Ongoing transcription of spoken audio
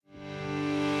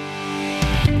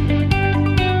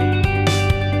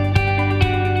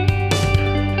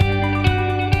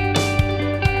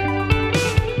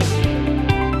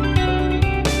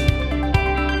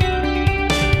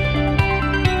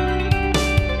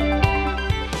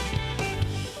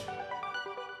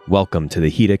Welcome to the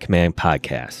Heat of Command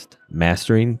podcast,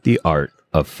 mastering the art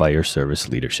of fire service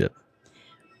leadership.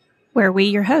 Where we,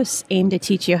 your hosts, aim to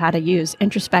teach you how to use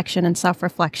introspection and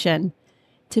self-reflection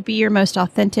to be your most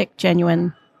authentic,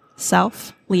 genuine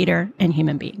self, leader, and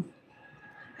human being.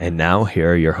 And now,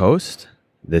 here are your hosts.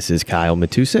 This is Kyle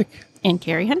Matusik. And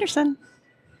Carrie Henderson.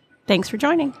 Thanks for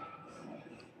joining.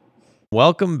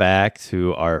 Welcome back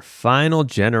to our final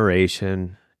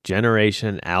Generation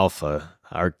Alpha,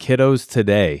 our kiddos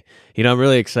today. You know, I'm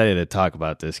really excited to talk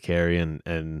about this, Carrie,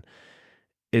 and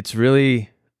it's really,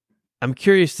 I'm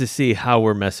curious to see how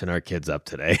we're messing our kids up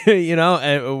today. You know,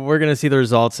 and we're going to see the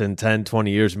results in 10,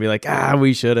 20 years and be like,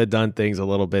 we should have done things a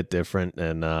little bit different.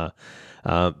 And,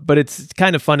 but it's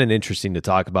kind of fun and interesting to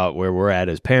talk about where we're at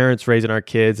as parents raising our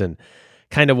kids and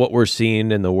kind of what we're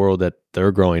seeing in the world that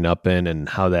they're growing up in and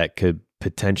how that could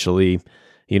potentially,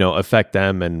 you know, affect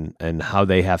them and how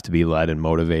they have to be led and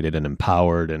motivated and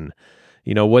empowered and,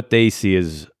 you know, what they see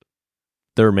as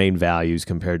their main values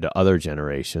compared to other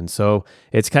generations. So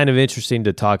it's kind of interesting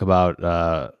to talk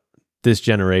about this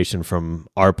generation from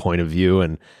our point of view.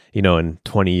 And, you know, in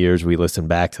 20 years, we listen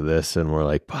back to this and we're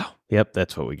like, wow, yep,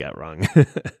 that's what we got wrong.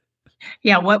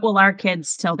 Yeah, what will our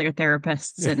kids tell their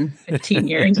therapists in 15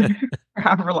 years or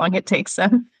however long it takes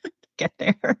them to get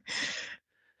there?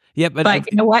 Yeah, but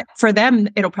you know what? For them,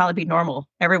 it'll probably be normal.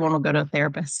 Everyone will go to a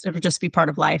therapist. It'll just be part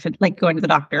of life, and like going to the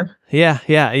doctor. Yeah.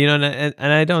 You know, and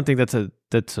I don't think that's a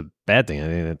bad thing. I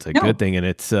think that's a good thing, and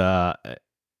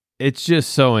it's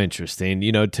just so interesting,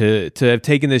 you know, to have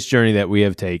taken this journey that we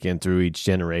have taken through each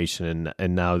generation,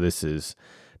 and now this is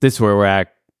where we're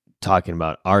at talking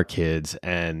about our kids.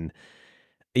 And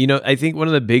you know, I think one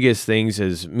of the biggest things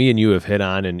is me and you have hit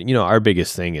on, and you know, our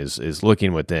biggest thing is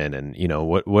looking within, and you know,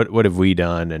 what have we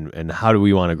done, and how do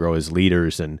we want to grow as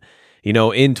leaders, and you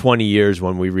know, in 20 years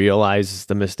when we realize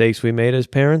the mistakes we made as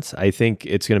parents, I think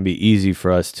it's going to be easy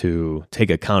for us to take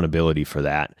accountability for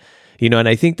that. You know, and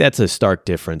I think that's a stark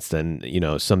difference than, you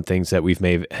know, some things that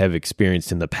we've have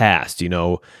experienced in the past, you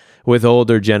know, with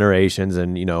older generations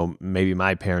and, you know, maybe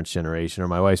my parents' generation or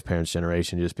my wife's parents'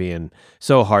 generation just being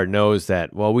so hard-nosed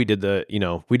that, well, we did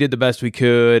the best we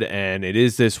could and it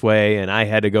is this way and I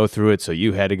had to go through it, so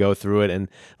you had to go through it. And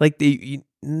like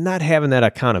not having that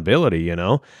accountability, you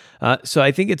know? So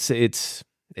I think it's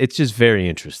just very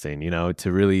interesting, you know,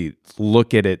 to really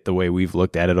look at it the way we've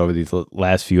looked at it over these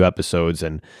last few episodes.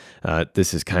 And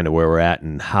this is kind of where we're at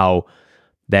and how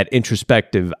that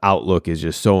introspective outlook is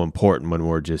just so important when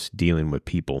we're just dealing with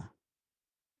people.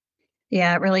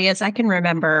 Yeah, it really is. I can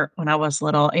remember when I was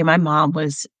little, and my mom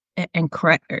is an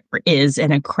incredibly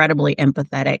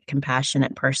empathetic,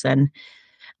 compassionate person.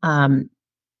 And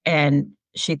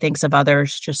she thinks of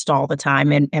others just all the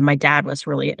time. And my dad was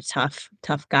really a tough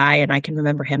guy. And I can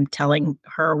remember him telling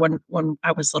her when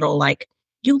I was little, like,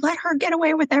 you let her get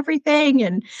away with everything.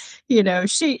 And, you know,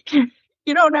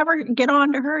 you don't ever get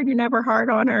on to her and you never hard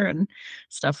on her and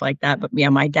stuff like that. But yeah,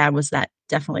 my dad was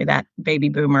definitely that baby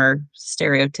boomer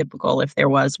stereotypical, if there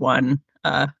was one,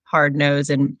 hard nose,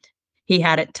 and he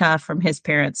had it tough from his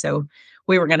parents. So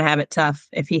we were going to have it tough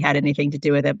if he had anything to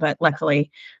do with it. But luckily,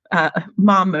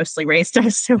 mom mostly raised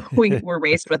us. So we were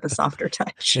raised with a softer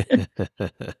touch.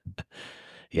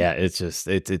 Yeah,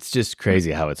 it's just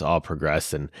crazy how it's all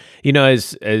progressed. And, you know,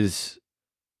 as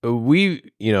we,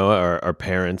 you know, our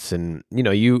parents, and, you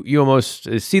know, you almost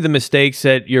see the mistakes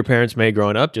that your parents made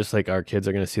growing up, just like our kids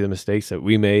are going to see the mistakes that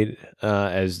we made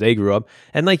as they grew up.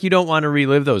 And like, you don't want to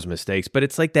relive those mistakes, but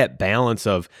it's like that balance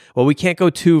of, well, we can't go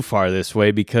too far this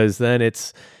way because then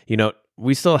it's, you know,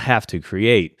 we still have to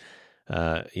create,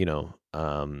 you know,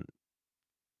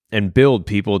 and build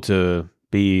people to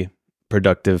be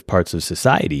productive parts of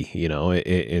society, you know,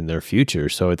 in their future.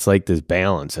 So it's like this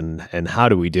balance, and how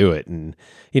do we do it? And,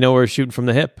 you know, we're shooting from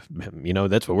the hip, you know,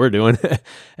 that's what we're doing.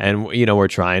 And, you know, we're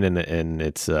trying, and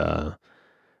it's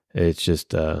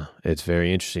just, it's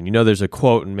very interesting. You know, there's a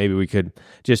quote, and maybe we could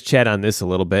just chat on this a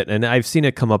little bit. And I've seen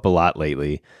it come up a lot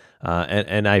lately.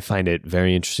 And I find it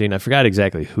very interesting. I forgot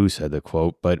exactly who said the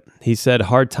quote, but he said,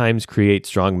 hard times create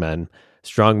strong men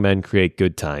create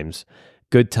good times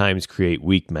create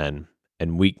weak men,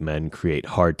 and weak men create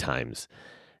hard times.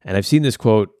 And I've seen this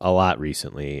quote a lot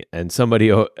recently, and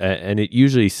and it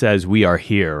usually says, we are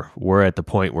here. We're at the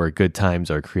point where good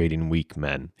times are creating weak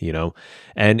men, you know?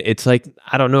 And it's like,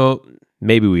 I don't know,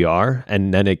 maybe we are.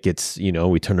 And then it gets, you know,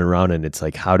 we turn it around and it's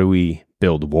like, how do we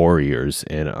build warriors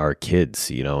in our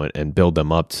kids, you know, and build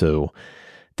them up so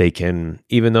they can,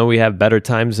 even though we have better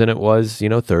times than it was, you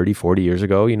know, 30, 40 years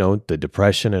ago, you know, the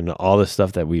depression and all the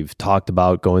stuff that we've talked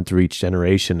about going through each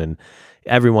generation. And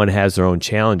everyone has their own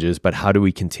challenges, but how do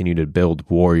we continue to build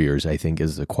warriors, I think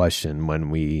is the question when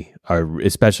we are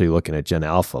especially looking at Gen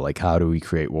Alpha. Like, how do we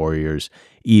create warriors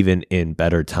even in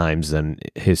better times than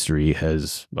history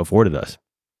has afforded us?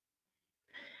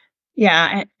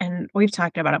 Yeah, and we've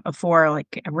talked about it before,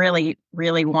 like, I really,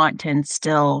 really want to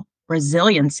instill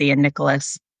resiliency in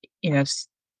Nicholas, you know,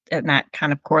 and that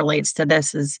kind of correlates to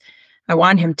this is I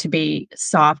want him to be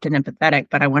soft and empathetic,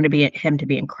 but I want to be him to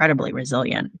be incredibly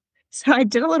resilient. So I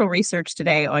did a little research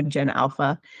today on Gen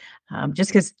Alpha,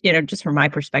 just because, just from my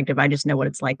perspective, I just know what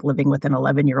it's like living with an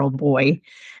 11-year-old boy.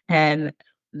 And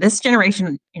this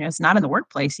generation, is not in the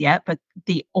workplace yet, but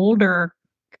the older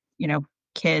you know,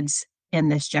 kids in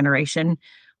this generation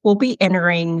will be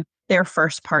entering their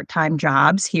first part-time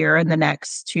jobs here in the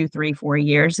next 2, 3, 4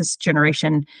 years. This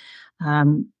generation,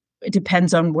 it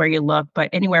depends on where you look, but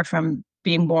anywhere from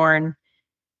being born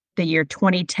the year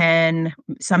 2010,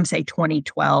 some say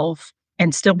 2012,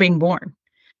 and still being born.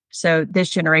 So this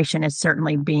generation is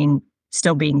certainly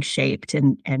still being shaped,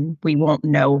 and we won't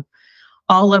know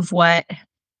all of what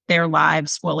their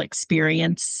lives will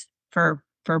experience for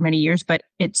many years, but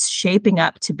it's shaping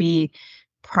up to be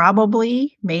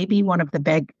probably maybe one of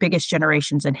the biggest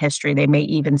generations in history. They may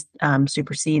even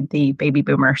supersede the baby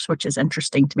boomers, which is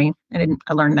interesting to me.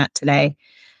 I learned that today.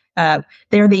 Uh,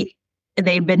 they're the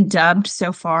they've been dubbed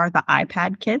so far the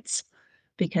iPad kids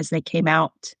because they came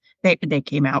out. They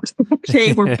came out.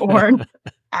 They were born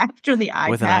after the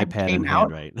With an iPad iPad in came hand,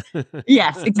 out. right?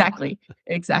 Yes, exactly.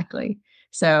 Exactly.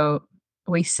 So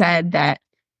we said that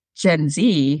Gen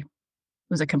Z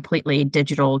was a completely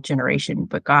digital generation,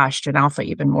 but gosh, Gen Alpha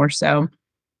even more so,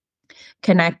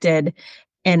 connected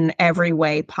in every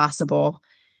way possible.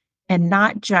 And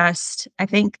not just, I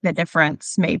think the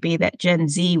difference may be that Gen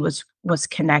Z was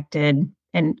connected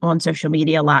and on social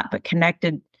media a lot, but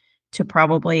connected to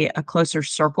probably a closer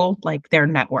circle, like their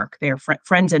network, their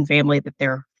friends and family that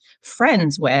they're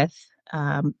friends with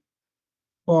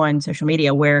on social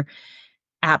media, where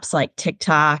apps like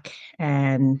TikTok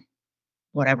and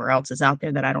whatever else is out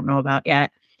there that I don't know about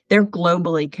yet, they're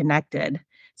globally connected.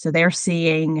 So they're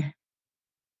seeing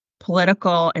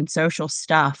political and social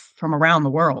stuff from around the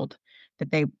world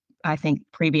that I think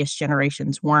previous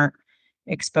generations weren't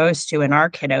exposed to. And our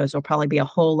kiddos will probably be a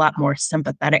whole lot more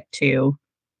sympathetic to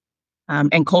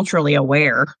and culturally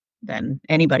aware than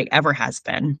anybody ever has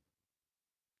been.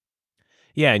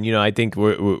 Yeah, and I think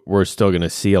we're still going to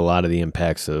see a lot of the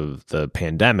impacts of the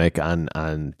pandemic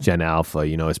on Gen Alpha.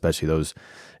 Especially those,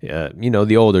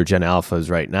 the older Gen Alphas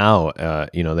right now.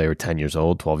 They were 10 years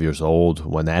old, 12 years old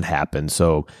when that happened.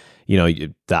 So,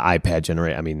 the iPad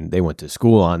generation. I mean, they went to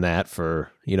school on that for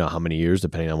how many years,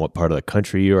 depending on what part of the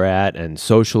country you're at, and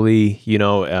socially,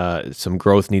 some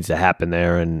growth needs to happen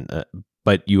there, and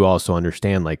but you also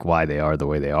understand like why they are the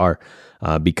way they are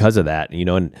because of that.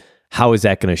 And how is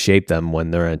that going to shape them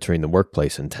when they're entering the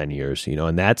workplace in 10 years?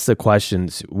 And that's the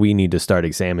questions we need to start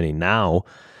examining now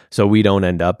so we don't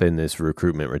end up in this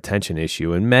recruitment retention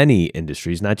issue in many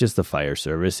industries, not just the fire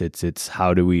service. It's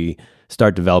how do we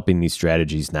start developing these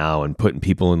strategies now and putting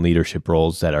people in leadership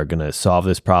roles that are going to solve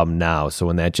this problem now. So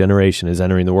when that generation is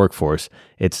entering the workforce,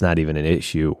 it's not even an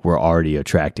issue. We're already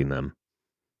attracting them.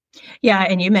 Yeah,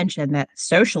 and you mentioned that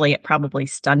socially it probably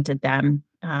stunted them.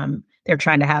 They're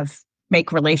trying to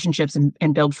make relationships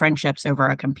and build friendships over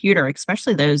a computer,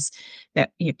 especially those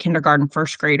that kindergarten,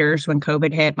 first graders when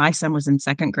COVID hit. My son was in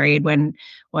second grade when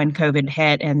COVID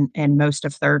hit, and most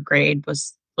of third grade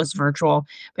was virtual,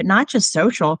 but not just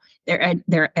social,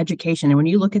 their education. And when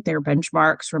you look at their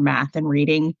benchmarks for math and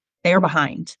reading, they are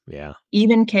behind. Yeah.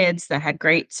 Even kids that had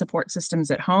great support systems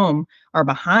at home are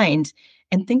behind.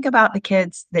 And think about the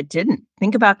kids that didn't.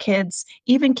 Think about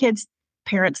even kids,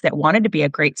 parents that wanted to be a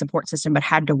great support system but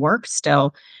had to work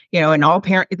still, and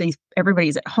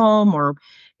everybody's at home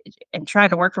and trying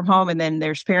to work from home. And then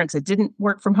there's parents that didn't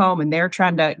work from home and they're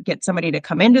trying to get somebody to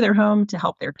come into their home to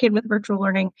help their kid with virtual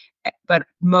learning. But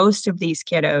most of these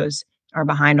kiddos are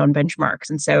behind on benchmarks.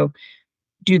 And so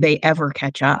do they ever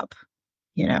catch up?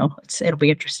 It'll be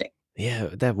interesting. Yeah,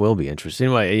 that will be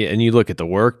interesting. And you look at the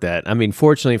work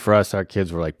fortunately for us, our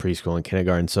kids were like preschool and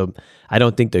kindergarten. So I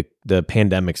don't think the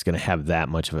pandemic's going to have that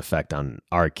much of effect on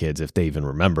our kids if they even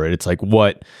remember it. It's like,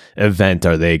 what event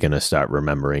are they going to start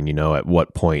remembering, at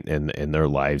what point in their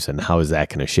lives, and how is that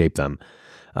going to shape them?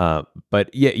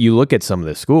 But yeah, you look at some of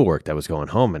the schoolwork that was going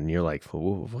home and you're like,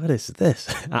 what is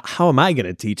this? How am I going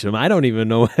to teach them? I don't even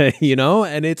know,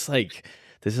 and it's like,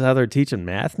 this is how they're teaching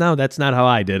math now. That's not how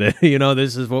I did it.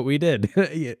 This is what we did.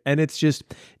 Yeah, and it's just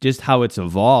how it's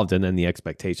evolved, and then the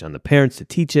expectation on the parents to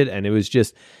teach it, and it was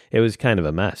kind of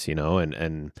a mess,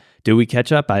 and do we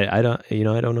catch up? I don't,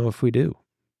 I don't know if we do.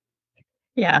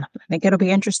 Yeah, I think it'll be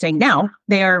interesting. Now,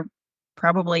 they are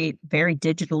probably very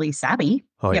digitally savvy.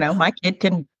 Oh yeah. My kid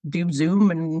can do Zoom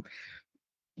and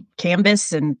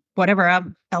Canvas and whatever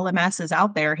LMS is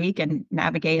out there. He can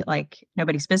navigate like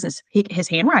nobody's business. His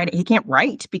handwriting, he can't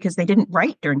write because they didn't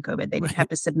write during COVID. They didn't have Right.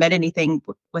 to submit anything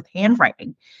with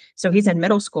handwriting. So he's in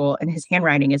middle school and his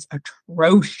handwriting is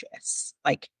atrocious,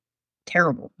 like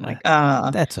terrible. Uh, Like,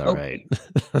 That's all right.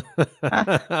 okay.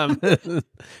 Uh,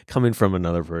 Coming from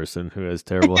another person who has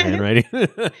terrible handwriting.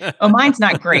 well, mine's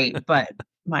not great, but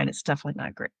mine is definitely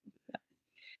not great.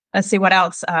 Let's see what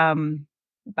else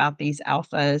about these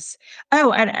alphas.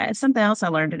 Oh, and something else I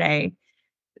learned today: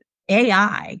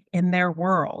 AI in their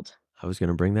world. I was going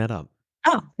to bring that up.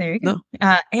 Oh, there you go.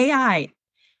 No. AI.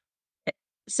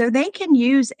 So they can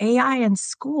use AI in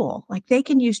school. Like they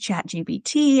can use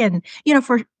ChatGPT and,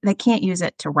 they can't use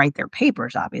it to write their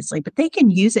papers, obviously, but they can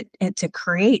use it to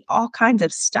create all kinds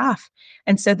of stuff.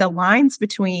 And so the lines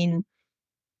between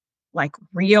like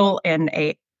real and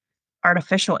a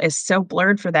artificial is so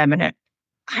blurred for them. And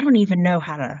I don't even know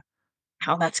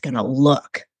how that's going to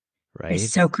look. It's Right.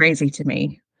 so crazy to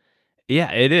me.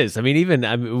 Yeah, it is. I mean,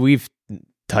 even we've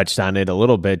touched on it a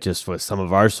little bit just with some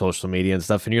of our social media and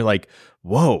stuff, and you're like,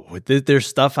 "Whoa, there's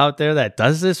stuff out there that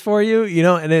does this for you,"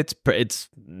 and it's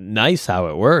nice how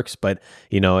it works, but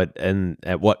and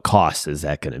at what cost is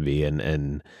that going to be?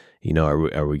 And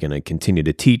are we going to continue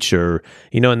to teach, or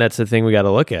and that's the thing we got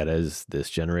to look at as this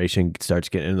generation starts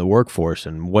getting into the workforce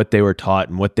and what they were taught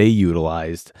and what they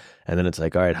utilized, and then it's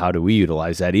like, all right, how do we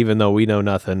utilize that? Even though we know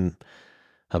nothing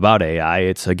about AI,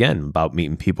 it's again about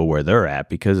meeting people where they're at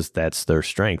because that's their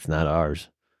strength, not ours.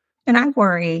 And I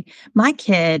worry, my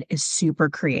kid is super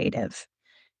creative.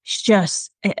 It's just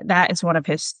that is one of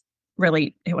his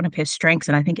strengths.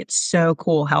 And I think it's so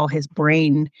cool how his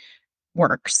brain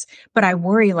works. But I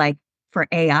worry, like, for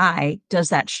AI, does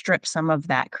that strip some of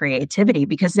that creativity?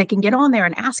 Because they can get on there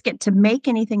and ask it to make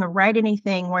anything or write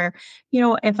anything where,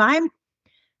 if I'm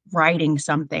writing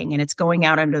something and it's going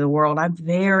out into the world, I'm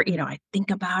very, I think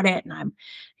about it and I'm,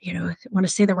 want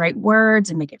to say the right words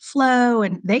and make it flow.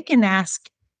 And they can ask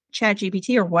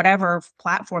ChatGPT or whatever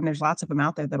platform, there's lots of them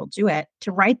out there that'll do it,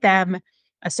 to write them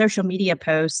a social media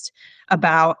post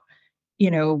about,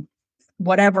 you know,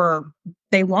 whatever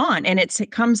they want. And it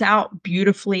comes out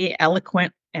beautifully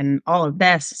eloquent and all of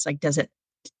this. It's like, does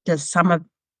some of,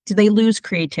 do they lose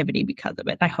creativity because of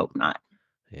it? I hope not.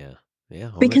 Yeah. Yeah.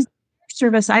 Well, Because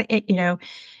service, and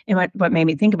what made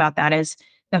me think about that is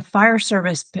the fire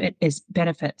service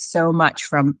benefits so much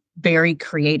from very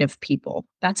creative people.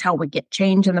 That's how we get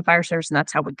change in the fire service, and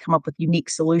that's how we come up with unique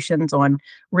solutions on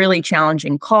really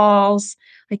challenging calls.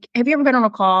 Like, have you ever been on a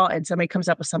call and somebody comes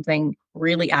up with something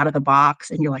really out of the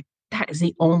box, and you're like, "That is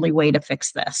the only way to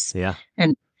fix this." yeah.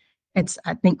 And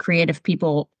I think creative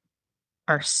people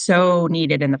are so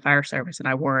needed in the fire service, and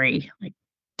I worry, like,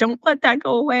 don't let that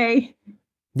go away.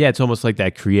 Yeah. It's almost like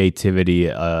that creativity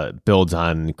builds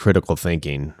on critical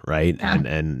thinking, right? Yeah.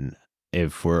 And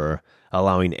if we're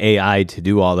allowing AI to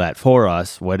do all that for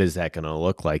us, what is that going to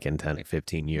look like in 10 or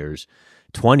 15 years,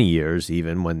 20 years,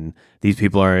 even when these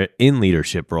people are in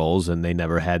leadership roles and they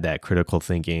never had that critical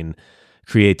thinking,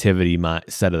 creativity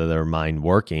set of their mind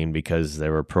working because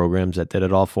there were programs that did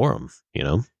it all for them.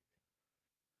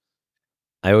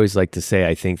 I always like to say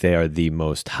I think they are the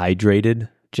most hydrated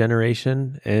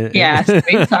generation. Yes,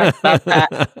 we've talked about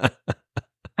that.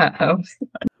 Uh-oh.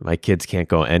 My kids can't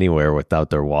go anywhere without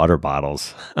their water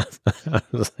bottles. I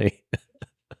was like,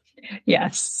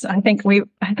 Yes, I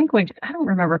don't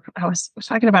remember. I was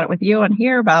talking about it with you on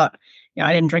here about,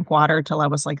 I didn't drink water till I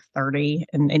was like 30,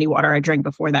 and any water I drank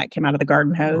before that came out of the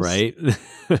garden hose. right?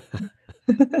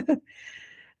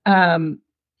 Um,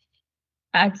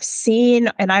 I've seen,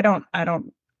 and haven't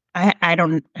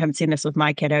seen this with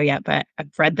my kiddo yet, but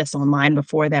I've read this online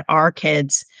before that our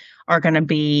kids are going to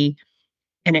be,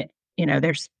 and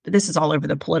this is all over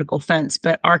the political fence,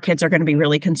 but our kids are going to be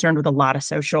really concerned with a lot of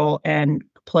social and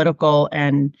political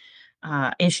and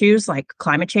issues like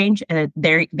climate change, and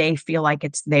they feel like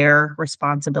it's their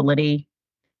responsibility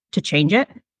to change it.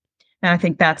 And I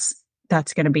think that's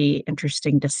going to be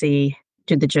interesting to see.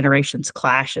 Do the generations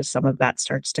clash as some of that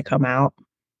starts to come out?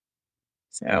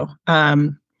 So,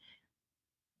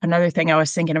 another thing I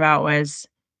was thinking about was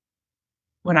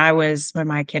when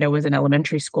my kiddo was in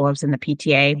elementary school, I was in the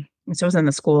PTA, and so I was in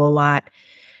the school a lot.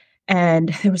 And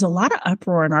there was a lot of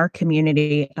uproar in our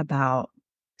community about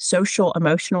social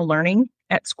emotional learning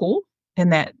at school,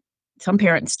 and that some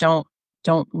parents don't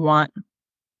want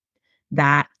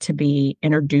that to be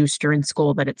introduced during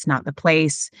school, that it's not the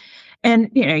place. And,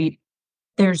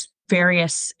 there's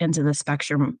various ends of the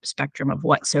spectrum of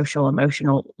what social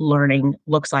emotional learning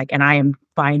looks like, and I am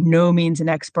by no means an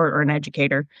expert or an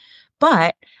educator,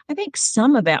 but I think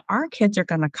some of it, our kids are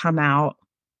gonna come out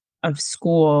of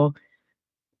school,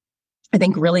 I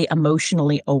think, really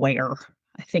emotionally aware.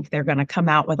 I think they're gonna come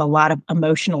out with a lot of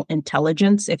emotional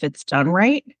intelligence if it's done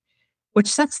right, which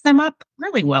sets them up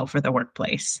really well for the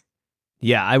workplace.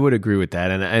 Yeah, I would agree with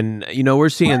that, and we're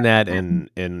seeing that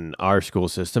in our school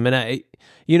system, and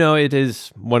it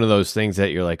is one of those things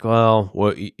that you're like, well,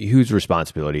 whose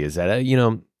responsibility is that?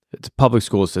 It's a public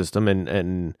school system,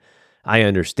 and I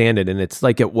understand it, and it's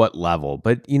like at what level,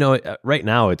 but right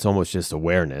now it's almost just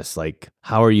awareness, like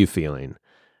how are you feeling?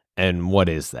 And what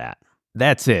is that?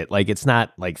 That's it. Like, it's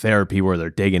not like therapy where they're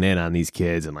digging in on these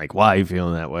kids and like, why are you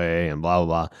feeling that way? And blah,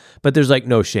 blah, blah. But there's like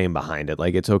no shame behind it.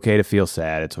 Like, it's okay to feel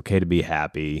sad. It's okay to be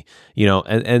happy,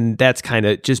 and that's kind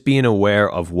of just being aware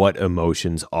of what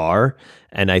emotions are.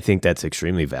 And I think that's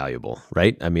extremely valuable,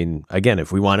 right? I mean, again,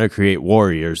 if we want to create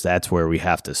warriors, that's where we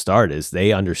have to start is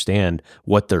they understand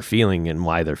what they're feeling and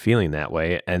why they're feeling that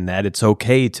way and that it's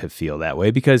okay to feel that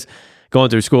way because going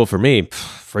through school for me,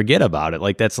 forget about it.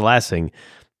 Like that's the last thing.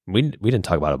 We didn't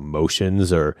talk about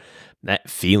emotions or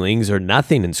feelings or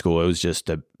nothing in school. It was just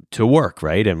to work,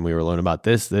 right? And we were learning about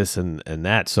this, and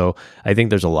that. So I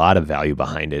think there's a lot of value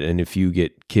behind it. And if you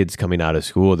get kids coming out of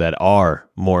school that are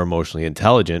more emotionally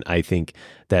intelligent, I think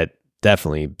that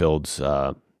definitely builds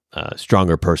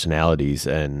stronger personalities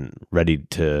and ready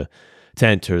to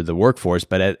enter the workforce.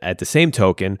 But at the same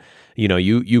token,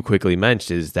 you quickly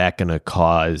mentioned, is that going to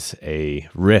cause a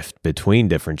rift between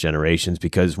different generations?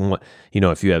 Because,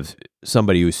 if you have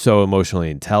somebody who's so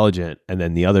emotionally intelligent and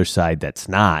then the other side that's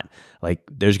not, like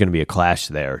there's going to be a clash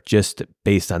there just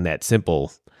based on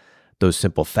those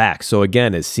simple facts. So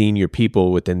again, as senior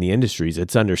people within the industries,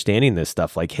 it's understanding this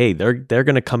stuff like, hey, they're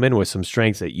going to come in with some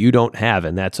strengths that you don't have,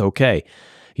 and that's okay.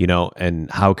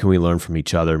 And how can we learn from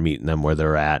each other, meeting them where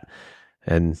they're at?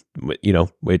 And,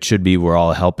 it should be we're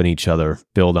all helping each other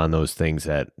build on those things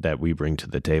that we bring to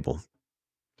the table.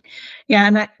 Yeah,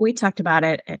 and we talked about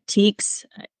it at Teaks.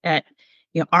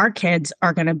 Our kids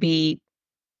are going to be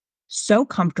so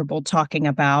comfortable talking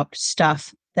about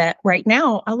stuff that right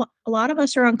now a lot of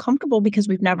us are uncomfortable because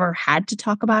we've never had to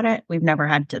talk about it. We've never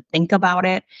had to think about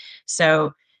it.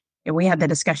 So we had the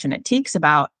discussion at Teaks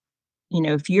about,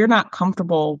 if you're not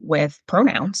comfortable with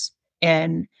pronouns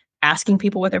and asking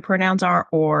people what their pronouns are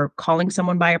or calling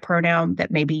someone by a pronoun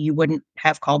that maybe you wouldn't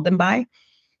have called them by,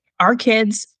 our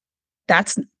kids,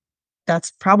 that's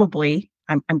probably,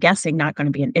 I'm guessing, not going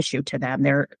to be an issue to them.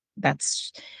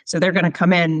 So they're going to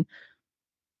come in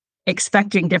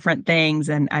expecting different things,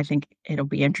 and I think it'll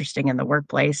be interesting in the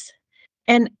workplace.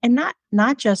 And not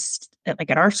just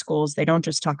like at our schools, they don't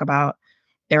just talk about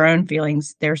their own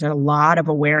feelings. There's a lot of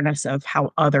awareness of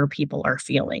how other people are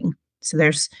feeling. So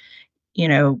there's, you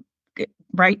know,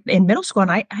 right in middle school,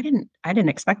 and I didn't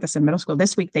expect this in middle school.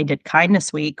 This week they did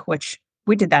kindness week, which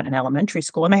we did that in elementary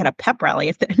school, and they had a pep rally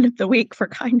at the end of the week for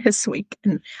kindness week.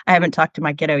 And I haven't talked to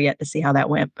my kiddo yet to see how that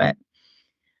went, but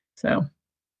so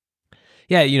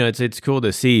Yeah, it's cool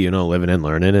to see, living and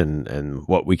learning and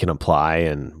what we can apply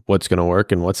and what's going to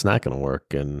work and what's not going to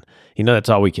work. And, that's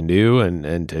all we can do.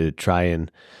 And to try and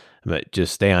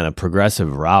just stay on a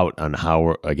progressive route on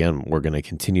how we're going to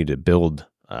continue to build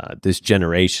this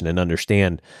generation and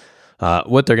understand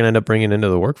what they're going to end up bringing into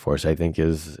the workforce, I think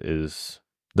is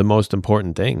the most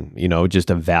important thing, just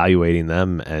evaluating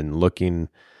them and looking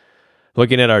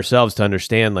at ourselves to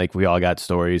understand, like, we all got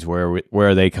stories. Where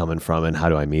are they coming from, and how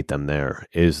do I meet them there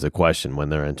is the question when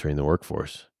they're entering the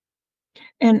workforce.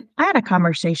 and I had a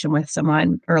conversation with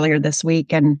someone earlier this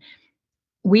week, and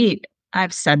we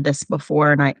I've said this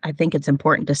before, and I think it's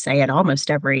important to say it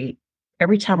almost every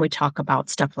time we talk about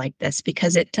stuff like this,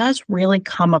 because it does really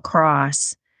come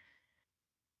across.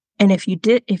 And if you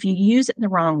use it in the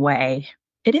wrong way,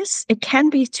 it can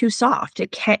be too soft.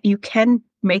 You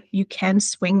can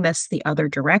swing this the other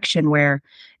direction where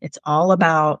it's all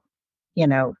about,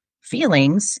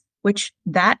 feelings, which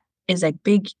that is a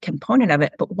big component of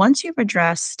it. But once you've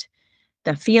addressed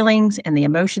the feelings and the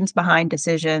emotions behind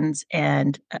decisions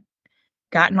and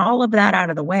gotten all of that out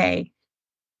of the way,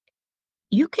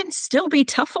 you can still be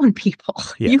tough on people.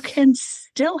 You Yes. can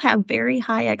still have very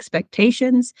high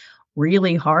expectations,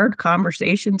 really hard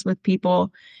conversations with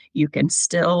people. You can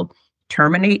still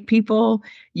terminate people.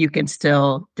 You can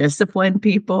still discipline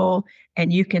people,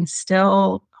 and you can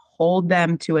still hold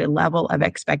them to a level of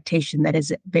expectation that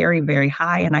is very, very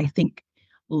high. And I think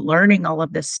learning all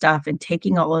of this stuff and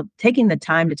taking the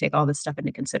time to take all this stuff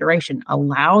into consideration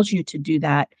allows you to do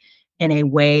that in a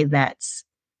way that's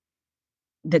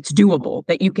doable,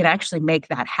 that you could actually make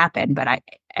that happen. But I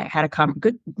had a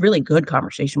really good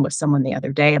conversation with someone the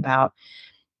other day about,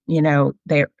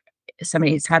 they're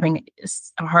somebody's having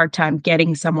a hard time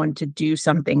getting someone to do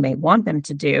something they want them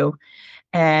to do.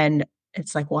 And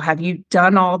it's like, well, have you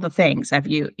done all the things? Have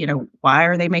you, why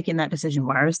are they making that decision?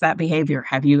 Why is that behavior?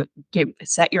 Have you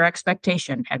set your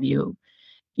expectation? Have you,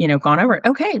 gone over it?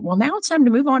 Okay, well, now it's time to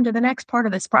move on to the next part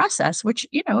of this process, which,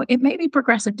 it may be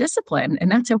progressive discipline and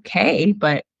that's okay.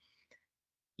 But,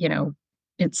 you know,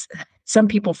 it's some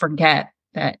people forget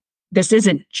that this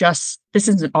isn't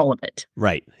all of it.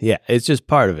 Right. Yeah. It's just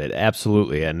part of it.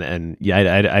 Absolutely. And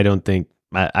yeah, I don't think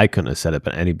I couldn't have said it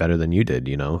any better than you did.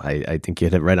 I think you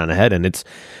hit it right on the head. And it's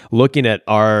looking at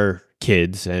our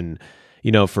kids and,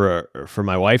 for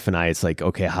my wife and I, it's like,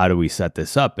 okay, how do we set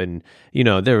this up? And,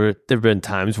 there've been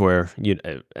times where,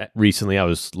 recently I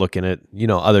was looking at,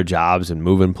 other jobs and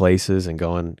moving places and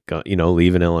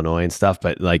leaving Illinois and stuff.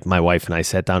 But like my wife and I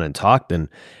sat down and talked, and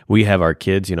we have our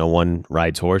kids, one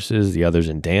rides horses, the other's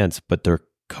in dance, but their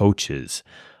coaches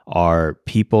are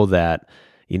people that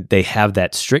they have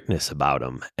that strictness about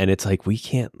them. And it's like, we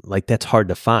can't, like, that's hard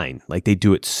to find. Like, they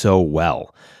do it so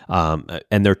well.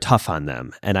 And they're tough on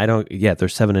them. And they're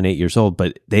 7 and 8 years old,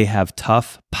 but they have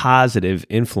tough, positive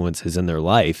influences in their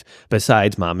life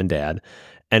besides mom and dad.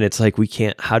 And it's like,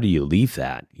 how do you leave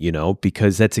that,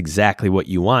 because that's exactly what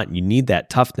you want. You need that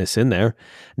toughness in there,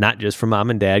 not just for mom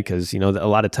and dad, because, a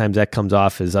lot of times that comes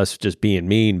off as us just being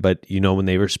mean, but, when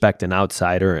they respect an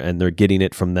outsider and they're getting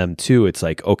it from them too, it's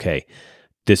like, okay,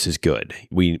 this is good.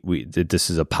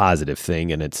 This is a positive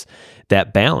thing. And it's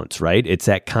that balance, right? It's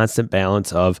that constant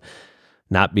balance of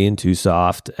not being too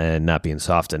soft and not being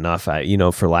soft enough,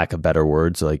 for lack of better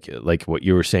words, like what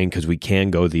you were saying, because we can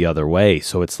go the other way.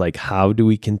 So it's like, how do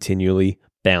we continually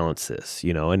balance this,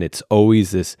 and it's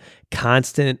always this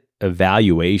constant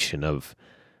evaluation of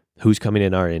who's coming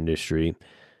in our industry,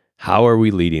 how are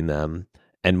we leading them,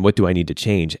 and what do I need to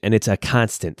change? And it's a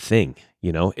constant thing,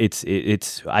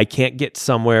 it's I can't get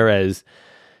somewhere as,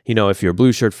 if you're a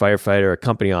blue shirt firefighter, a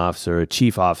company officer, a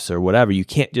chief officer, whatever, you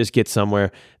can't just get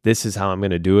somewhere. This is how I'm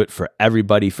going to do it for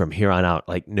everybody from here on out.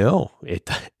 Like, no,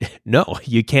 no,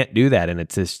 you can't do that. And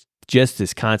it's just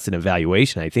this constant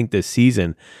evaluation. I think this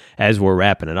season, as we're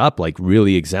wrapping it up, like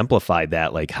really exemplified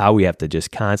that, like how we have to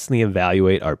just constantly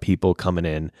evaluate our people coming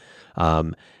in.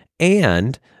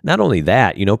 And not only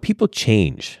that, people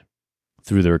change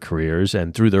through their careers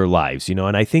and through their lives,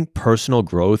 and I think personal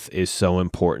growth is so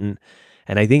important.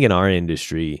 And I think in our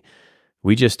industry,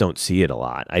 we just don't see it a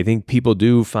lot. I think people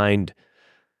do find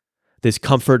this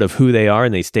comfort of who they are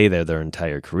and they stay there their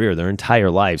entire career, their entire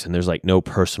lives, and there's like no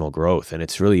personal growth. And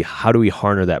it's really, how do we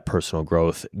harness that personal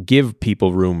growth, give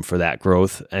people room for that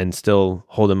growth and still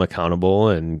hold them accountable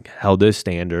and held to a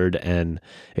standard and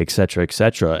et cetera, et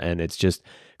cetera. And it's just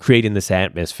creating this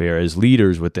atmosphere as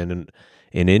leaders within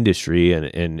an industry and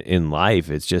in life.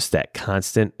 It's just that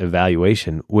constant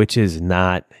evaluation, which is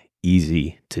not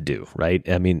easy to do, right?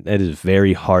 I mean, that is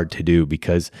very hard to do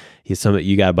because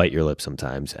you got to bite your lip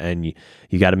sometimes, and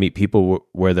you got to meet people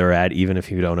where they're at, even if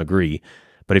you don't agree.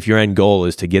 But if your end goal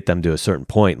is to get them to a certain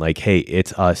point, like, hey,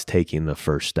 it's us taking the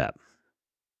first step.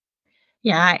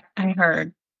 Yeah, I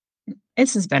heard,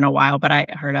 this has been a while, but I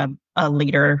heard a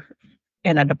leader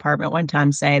in a department one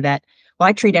time say that, well,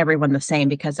 I treat everyone the same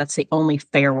because that's the only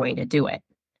fair way to do it.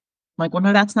 I'm like, well,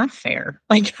 no, that's not fair.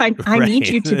 Like, I need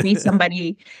you to be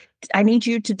somebody. I need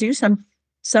you to do some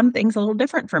things a little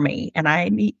different for me. And I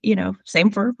need,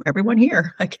 same for everyone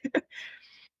here. Like,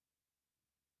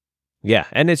 Yeah.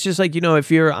 And it's just like,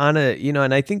 if you're on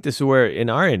and I think this is where in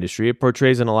our industry, it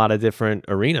portrays in a lot of different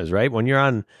arenas, right? When you're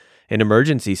on an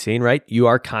emergency scene, right, you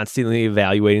are constantly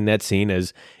evaluating that scene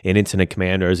as an incident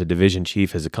commander, as a division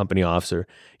chief, as a company officer.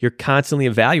 You're constantly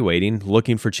evaluating,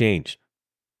 looking for change.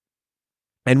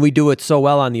 And we do it so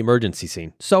well on the emergency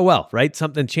scene. So well, right?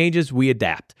 Something changes, we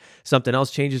adapt. Something else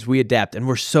changes, we adapt. And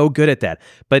we're so good at that.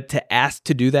 But to ask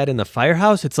to do that in the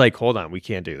firehouse, it's like, hold on, we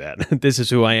can't do that. This is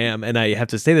who I am, and I have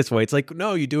to stay this way. It's like,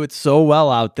 no, you do it so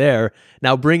well out there.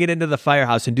 Now bring it into the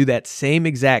firehouse and do that same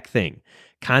exact thing.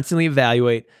 Constantly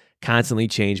evaluate, constantly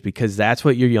change, because that's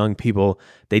what your young people,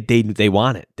 they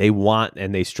want it. They want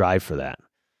and they strive for that.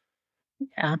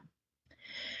 yeah.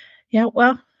 Yeah.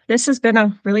 Well, this has been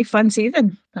a really fun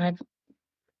season. I've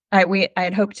I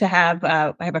had hoped to have,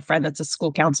 I have a friend that's a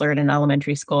school counselor in an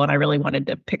elementary school, and I really wanted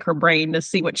to pick her brain to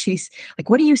see what she's like,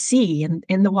 "What do you see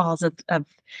in the walls of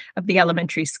the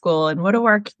elementary school, and what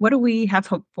do we have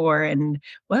hope for, and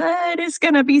what is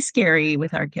gonna be scary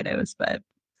with our kiddos?" But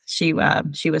she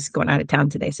was going out of town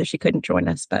today, so she couldn't join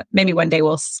us, but maybe one day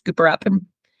we'll scoop her up and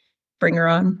bring her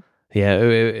on. Yeah,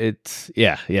 it's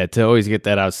yeah, to always get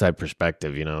that outside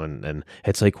perspective, and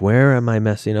it's like, where am I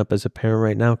messing up as a parent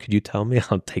right now? Could you tell me?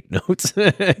 I'll take notes,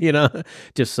 you know,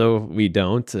 just so we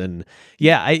don't. And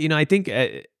yeah, I think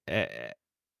uh,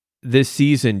 this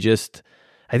season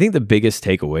I think the biggest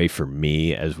takeaway for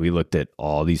me as we looked at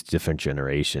all these different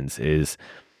generations is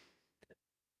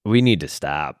we need to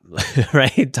stop,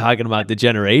 right? Talking about the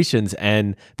generations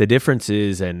and the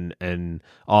differences and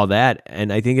all that.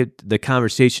 And I think the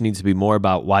conversation needs to be more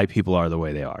about why people are the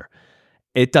way they are.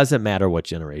 It doesn't matter what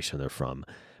generation they're from.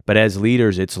 But as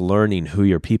leaders, it's learning who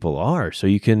your people are so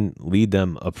you can lead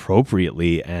them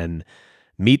appropriately and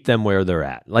meet them where they're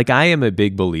at. Like, I am a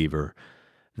big believer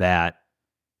that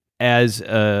as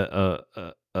a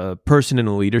person in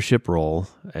a leadership role,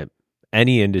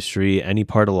 any industry, any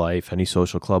part of life, any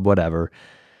social club, whatever,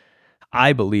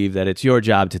 I believe that it's your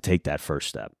job to take that first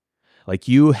step. Like,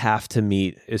 you have to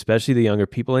meet, especially the younger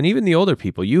people and even the older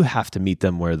people, you have to meet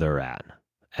them where they're at.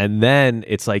 And then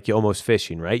it's like you're almost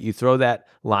fishing, right? You throw that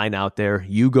line out there,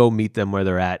 you go meet them where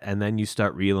they're at, and then you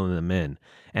start reeling them in.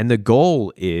 And the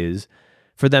goal is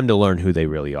for them to learn who they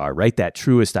really are, right? That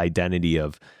truest identity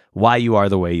of why you are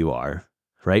the way you are,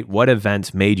 right? What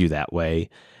events made you that way?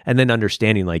 And then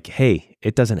understanding like, hey,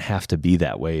 it doesn't have to be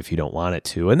that way if you don't want it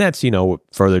to. And that's,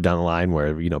 further down the line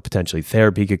where, potentially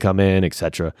therapy could come in, et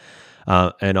cetera,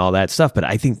 and all that stuff. But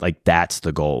I think like that's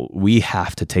the goal. We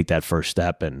have to take that first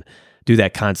step and do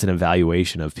that constant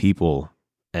evaluation of people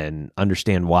and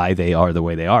understand why they are the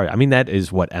way they are. I mean, that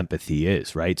is what empathy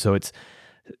is, right? So it's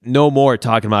no more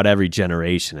talking about every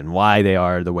generation and why they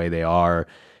are the way they are.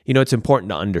 It's important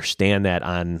to understand that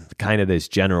on kind of this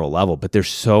general level, but there's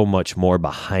so much more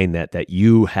behind that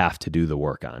you have to do the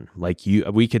work on. Like,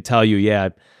 we could tell you, yeah,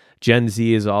 Gen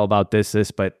Z is all about this,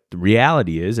 but the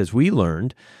reality is, as we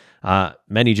learned,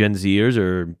 many Gen Zers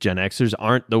or Gen Xers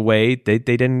aren't the way they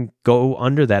didn't go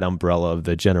under that umbrella of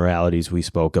the generalities we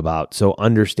spoke about. So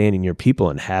understanding your people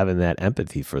and having that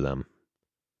empathy for them.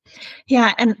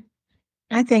 Yeah, and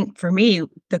I think for me,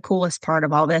 the coolest part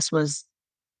of all this was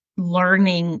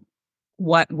learning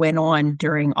what went on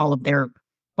during all of their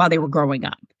while they were growing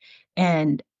up,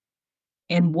 and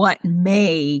what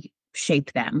may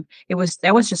shape them.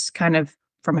 That was just kind of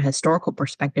from a historical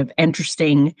perspective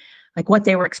interesting, like what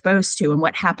they were exposed to and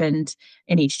what happened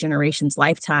in each generation's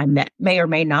lifetime that may or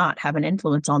may not have an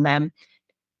influence on them.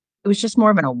 It was just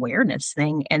more of an awareness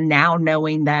thing, and now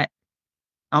knowing that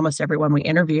almost everyone we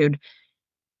interviewed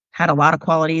had a lot of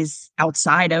qualities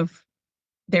outside of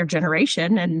their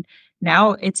generation, and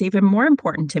now it's even more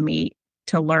important to me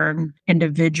to learn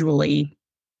individually.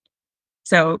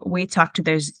 So we talked to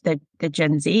the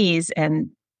Gen Zs, and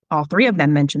all three of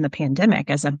them mentioned the pandemic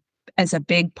as a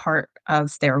big part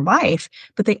of their life,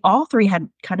 but they all three had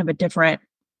kind of a different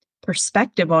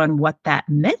perspective on what that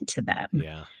meant to them.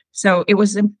 Yeah. So it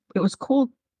was cool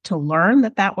to learn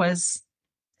that that was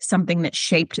something that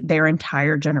shaped their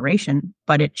entire generation,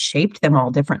 but it shaped them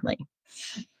all differently.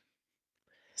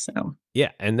 So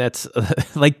Yeah. And that's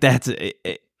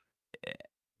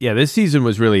yeah, this season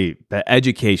was really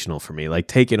educational for me, like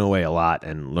taking away a lot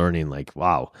and learning like,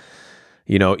 wow,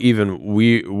 even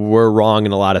we were wrong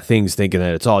in a lot of things thinking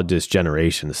that it's all just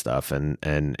generation stuff. And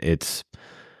it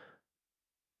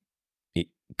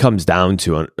comes down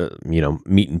to,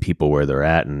 meeting people where they're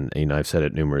at. And, I've said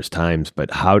it numerous times,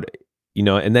 but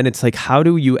and then it's like, how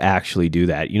do you actually do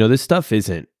that? This stuff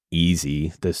isn't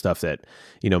easy. The stuff that,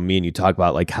 me and you talk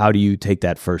about, like, how do you take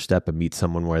that first step and meet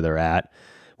someone where they're at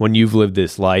when you've lived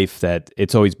this life that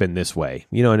it's always been this way,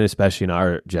 and especially in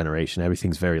our generation,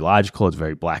 everything's very logical. It's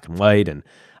very black and white. And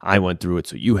I went through it,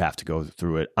 so you have to go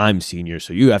through it. I'm senior,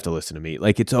 so you have to listen to me.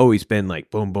 Like, it's always been like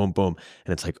boom, boom, boom.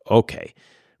 And it's like, okay,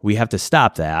 we have to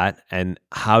stop that. And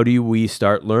how do we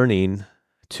start learning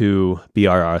to be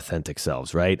our authentic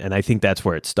selves, right? And I think that's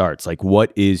where it starts. Like,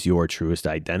 what is your truest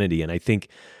identity? And I think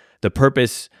the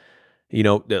purpose,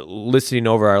 listening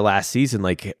over our last season,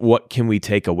 like, what can we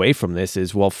take away from this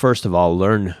is, well, first of all,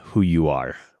 learn who you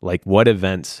are. Like, what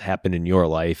events happen in your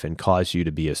life and cause you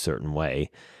to be a certain way.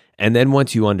 And then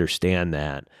once you understand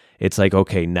that, it's like,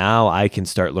 okay, now I can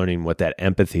start learning what that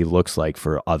empathy looks like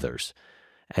for others.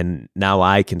 And now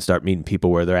I can start meeting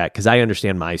people where they're at because I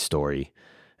understand my story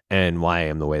and why I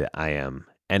am the way that I am.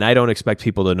 And I don't expect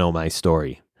people to know my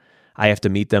story. I have to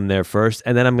meet them there first,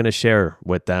 and then I'm going to share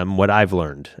with them what I've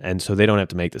learned, and so they don't have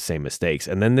to make the same mistakes.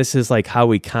 And then this is like how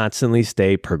we constantly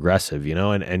stay progressive,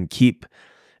 and keep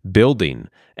building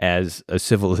as a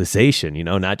civilization,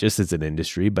 not just as an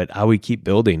industry, but how we keep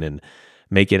building and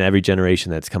making every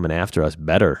generation that's coming after us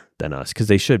better than us, because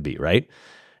they should be, right?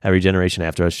 Every generation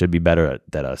after us should be better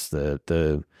than us.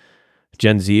 The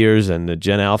Gen Zers and the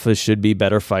Gen Alphas should be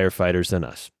better firefighters than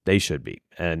us. They should be.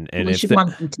 And We if should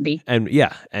want them to be. and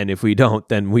yeah, and if we don't,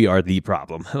 then we are the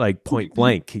problem. Like point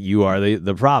blank, you are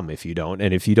the problem if you don't.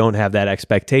 And if you don't have that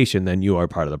expectation, then you are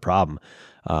part of the problem.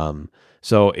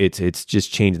 So it's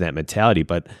just changing that mentality.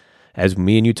 But as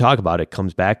me and you talk about, it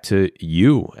comes back to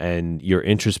you and your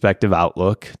introspective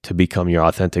outlook to become your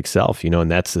authentic self,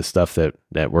 and that's the stuff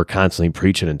that we're constantly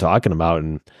preaching and talking about.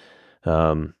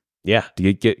 And yeah,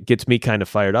 it gets me kind of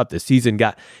fired up. This season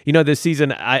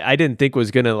I didn't think was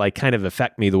going to like kind of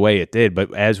affect me the way it did.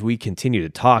 But as we continue to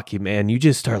talk, man, you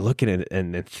just start looking at it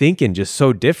and thinking just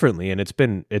so differently. And it's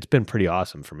been pretty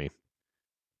awesome for me.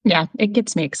 Yeah, it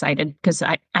gets me excited because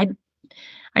I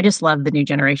just love the new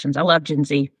generations. I love Gen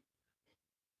Z.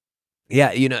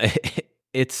 Yeah,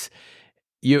 it's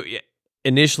you.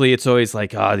 Initially, it's always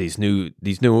like, these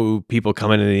new people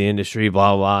coming into the industry,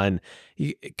 blah blah, and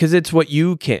because it's what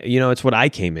you can, it's what I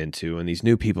came into, and these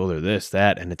new people are this,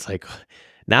 that, and it's like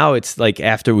now it's like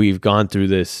after we've gone through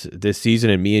this season,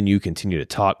 and me and you continue to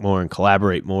talk more and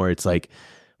collaborate more, it's like,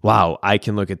 wow, I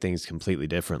can look at things completely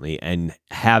differently and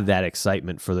have that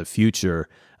excitement for the future,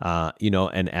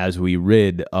 and as we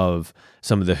rid of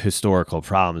some of the historical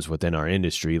problems within our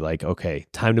industry, like, okay,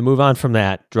 time to move on from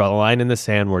that, draw the line in the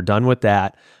sand, we're done with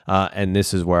that, and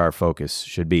this is where our focus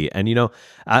should be. And,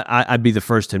 I'd be the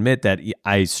first to admit that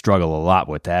I struggle a lot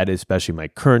with that, especially my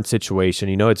current situation.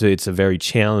 It's a very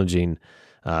challenging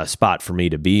spot for me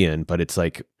to be in, but it's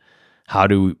like, how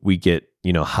do we get,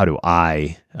 how do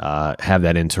I have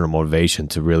that internal motivation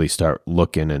to really start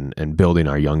looking and building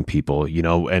our young people,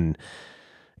 and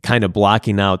kind of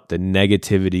blocking out the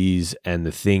negativities and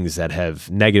the things that have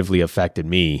negatively affected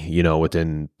me,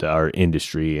 within our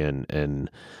industry and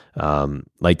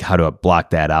like how to block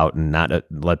that out and not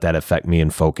let that affect me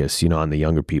and focus, on the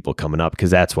younger people coming up, because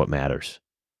that's what matters.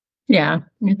 Yeah,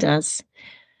 it does.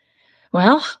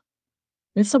 Well,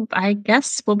 I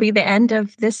guess, will be the end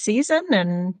of this season.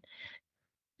 And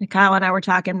Kyle and I were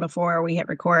talking before we hit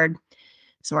record.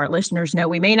 So our listeners know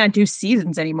we may not do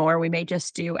seasons anymore. We may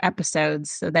just do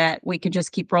episodes so that we could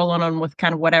just keep rolling on with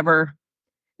kind of whatever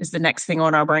is the next thing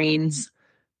on our brains.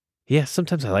 Yeah,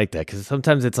 sometimes I like that, because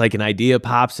sometimes it's like an idea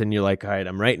pops and you're like, all right,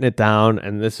 I'm writing it down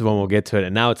and this is when we'll get to it.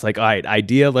 And now it's like, all right,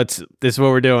 idea, this is what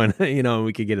we're doing, and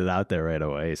we could get it out there right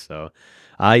away. So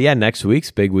yeah, next week's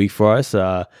big week for us.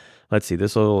 Let's see,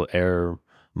 this will air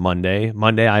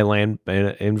Monday. I land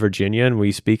in Virginia, and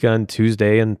we speak on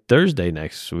Tuesday and Thursday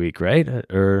next week, right?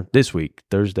 Or this week,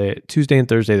 Tuesday and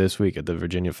Thursday this week at the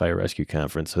Virginia Fire Rescue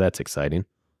Conference. So that's exciting.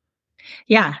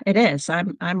 Yeah, it is.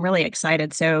 I'm really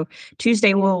excited. So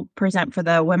Tuesday we'll present for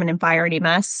the Women in Fire and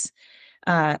EMS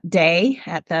day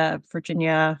at the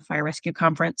Virginia Fire Rescue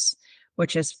Conference,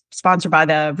 which is sponsored by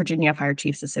the Virginia Fire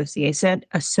Chiefs Association.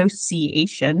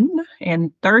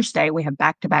 And Thursday, we have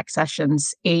back-to-back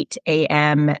sessions, 8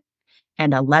 a.m.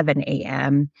 and 11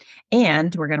 a.m.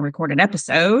 And we're going to record an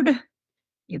episode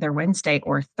either Wednesday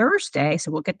or Thursday. So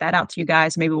we'll get that out to you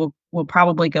guys. Maybe we'll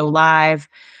probably go live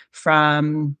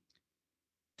from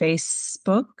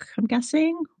Facebook, I'm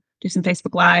guessing. Do some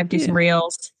Facebook Live, do some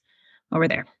reels over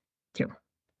there too.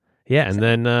 Yeah, and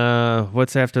then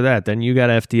what's after that? Then you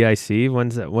got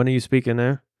FDIC. When are you speaking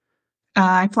there?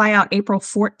 I fly out April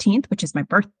 14th, which is my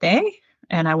birthday,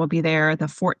 and I will be there the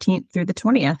 14th through the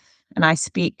 20th. And I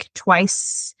speak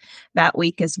twice that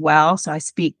week as well. So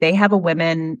they have a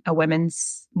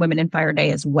women's Women in Fire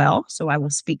Day as well. So I will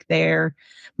speak there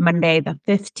Monday the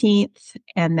 15th,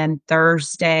 and then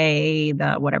Thursday,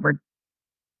 the whatever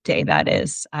day that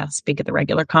is, I'll speak at the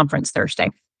regular conference Thursday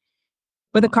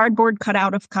with a cardboard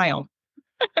cutout of Kyle.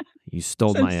 You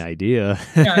stole my idea.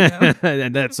 Yeah,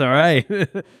 and that's all right.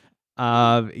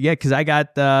 Yeah, because I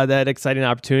got that exciting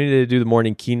opportunity to do the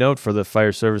morning keynote for the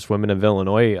Fire Service Women of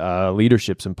Illinois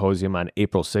Leadership Symposium on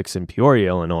April 6th in Peoria,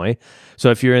 Illinois. So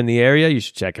if you're in the area, you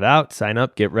should check it out, sign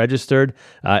up, get registered.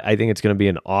 I think it's going to be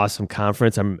an awesome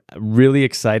conference. I'm really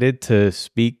excited to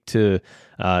speak to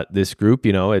this group.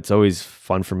 It's always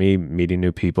fun for me meeting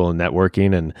new people and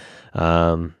networking, and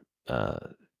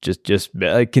just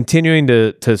continuing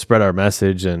to spread our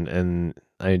message, and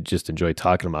I just enjoy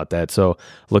talking about that. So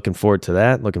looking forward to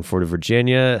that. Looking forward to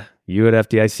Virginia, you at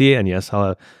FDIC, and yes,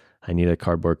 I'll I need a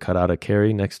cardboard cutout of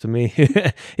Carrie next to me.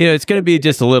 It's going to be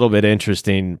just a little bit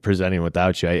interesting presenting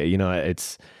without you.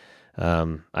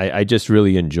 I just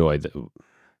really enjoyed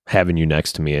having you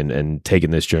next to me and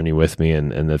taking this journey with me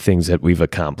and the things that we've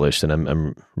accomplished. And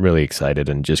I'm really excited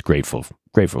and just grateful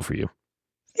for you.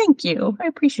 Thank you. I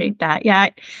appreciate that. Yeah,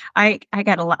 I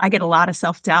get a lot of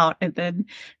self-doubt, and then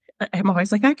I'm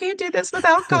always like, "I can't do this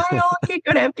without Kyle. I can't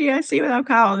go to FDIC without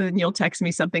Kyle." And then you'll text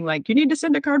me something like, "You need to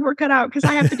send a cardboard cutout because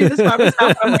I have to do this by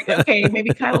myself." I'm like, "Okay, maybe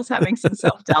Kyle's having some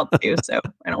self-doubt too, so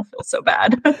I don't feel so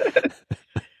bad."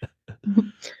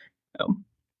 So,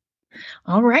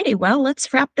 all righty. Well,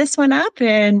 let's wrap this one up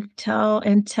and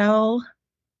until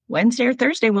Wednesday or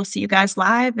Thursday, we'll see you guys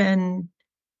live and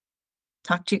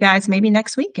talk to you guys maybe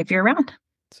next week if you're around.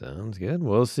 Sounds good.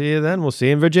 We'll see you then. We'll see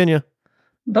you in Virginia.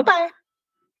 Bye-bye.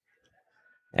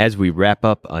 As we wrap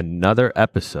up another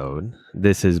episode,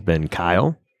 this has been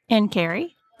Kyle and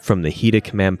Carrie from the Heat of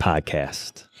Command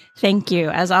podcast. Thank you,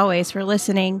 as always, for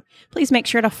listening. Please make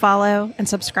sure to follow and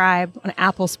subscribe on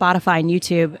Apple, Spotify, and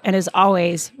YouTube. And as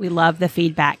always, we love the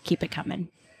feedback. Keep it coming.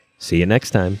 See you next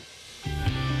time.